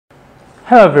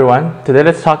Hello everyone, today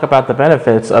let's talk about the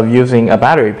benefits of using a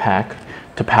battery pack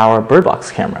to power a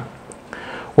Birdbox camera.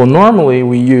 Well, normally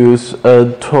we use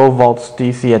a 12 volts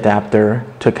DC adapter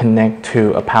to connect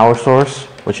to a power source,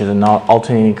 which is an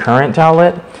alternating current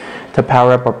outlet, to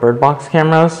power up our Birdbox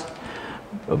cameras.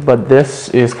 But this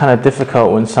is kind of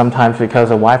difficult when sometimes, because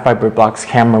a Wi-Fi Birdbox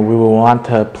camera, we will want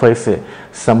to place it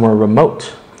somewhere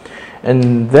remote.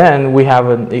 And then we have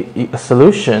a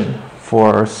solution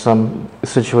for some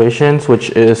situations,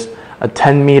 which is a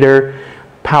 10-meter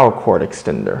power cord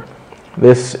extender.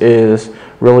 This is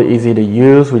really easy to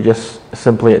use. We just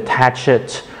simply attach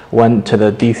it, one to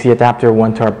the DC adapter,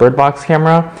 one to our Birdbox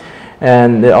camera.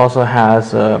 And it also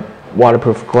has a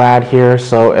waterproof glad here,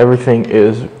 so everything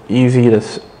is easy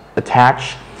to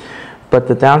attach. But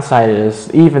the downside is,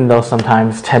 even though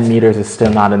sometimes 10 meters is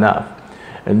still not enough,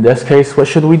 in this case, what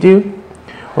should we do?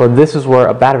 Well, this is where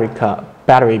a battery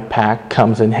pack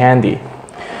comes in handy.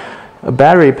 A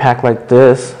battery pack like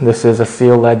this is a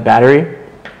seal-lead battery.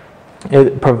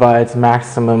 It provides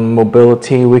maximum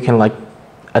mobility. We can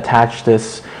attach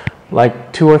this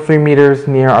 2 or 3 meters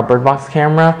near our Birdbox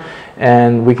camera,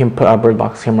 and we can put our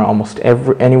Birdbox camera almost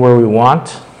anywhere we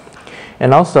want.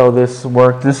 And also this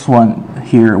one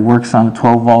here works on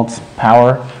 12 volts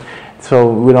power,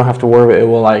 so we don't have to worry it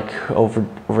will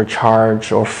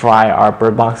overcharge or fry our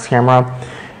Birdbox camera.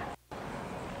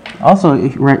 Also,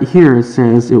 right here it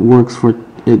says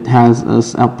it has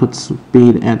us output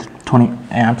speed at 20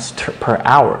 amps per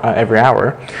hour every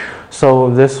hour. So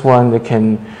this one,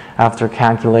 after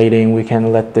calculating, we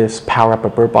can let this power up a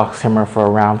Birdbox camera for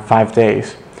around 5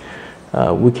 days.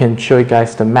 We can show you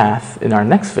guys the math in our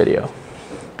next video.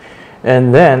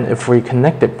 And then if we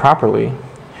connect it properly,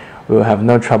 we will have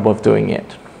no trouble of doing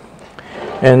it.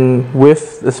 And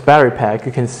with this battery pack,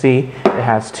 you can see it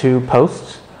has 2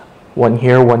 posts, one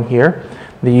here, one here.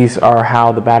 These are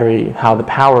how the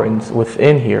power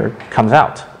within here comes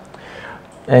out.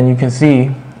 And you can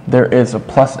see there is a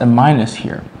plus and minus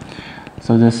here.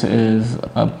 So this is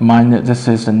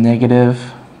the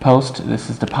negative post, this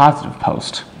is the positive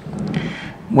post.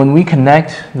 When we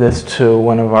connect this to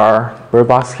one of our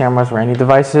Birdbox cameras or any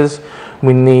devices,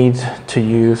 we need to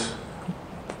use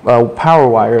power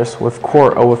wires with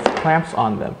clamps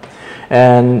on them.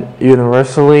 And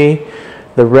universally,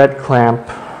 the red clamp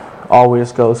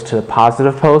always goes to the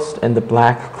positive post, and the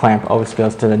black clamp always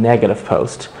goes to the negative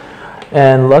post.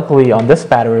 And luckily on this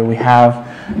battery, we have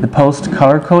the post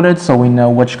color-coded, so we know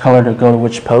which color to go to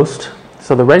which post.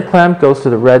 So the red clamp goes to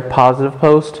the red positive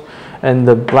post, and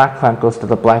the black clamp goes to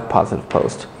the black positive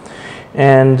post.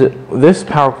 And this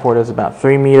power cord is about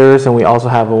 3 meters, and we also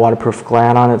have a waterproof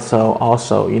gland on it, so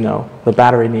also, the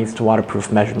battery needs to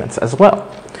waterproof measurements as well.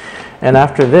 And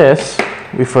after this,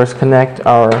 we first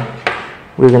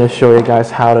we're going to show you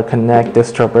guys how to connect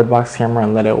this to our Birdbox camera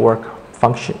and let it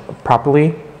function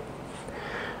properly.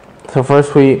 So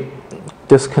first we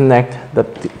disconnect the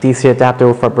DC adapter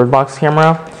with our Birdbox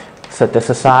camera, set this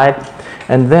aside,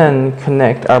 and then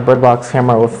connect our Birdbox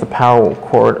camera with the power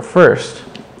cord first.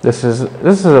 This is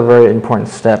a very important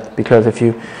step, because if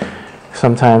you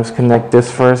sometimes connect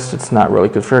this first, it's not really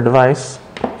good for your device.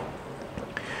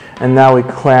 And now we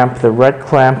clamp the red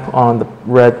clamp on the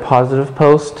red positive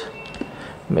post,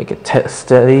 make it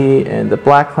steady, and the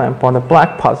black clamp on the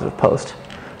black positive post,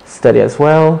 steady as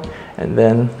well, and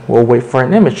then we'll wait for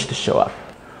an image to show up.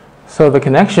 So the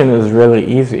connection is really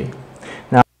easy.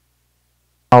 Now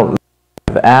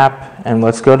the app, and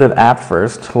let's go to the app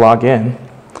first, log in,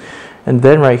 and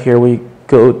then right here we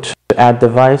go to add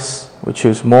device, we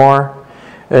choose more,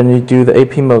 and you do the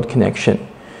AP mode connection.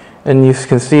 And you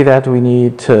can see that we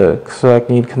need to select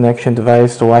need connection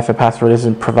device. The Wi-Fi password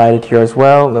isn't provided here as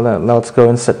well. Let's go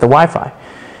and set the Wi-Fi.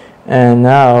 And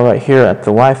now right here at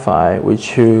the Wi-Fi, we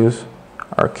choose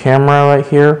our camera right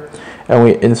here, and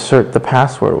we insert the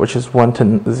password, which is 1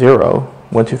 to 0,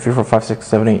 1 2 3 4 5 6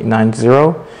 7 8 9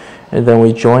 0, and then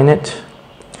we join it.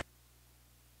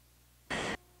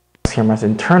 This camera's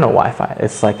internal Wi-Fi.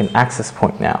 It's like an access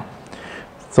point now.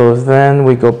 So then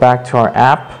we go back to our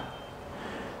app,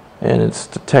 and it's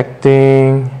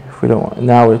detecting.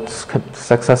 Now it's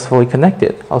successfully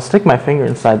connected. I'll stick my finger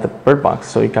inside the Birdbox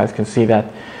so you guys can see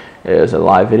that it is a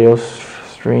live video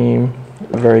stream,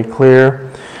 very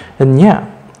clear. And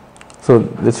yeah, so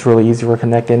it's really easy. We're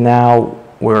connected now.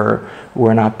 We're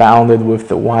not bounded with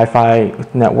the Wi-Fi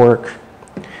network.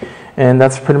 And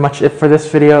that's pretty much it for this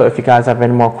video. If you guys have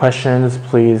any more questions,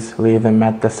 please leave them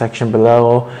at the section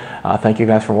below. Thank you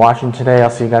guys for watching today.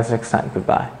 I'll see you guys next time.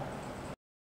 Goodbye.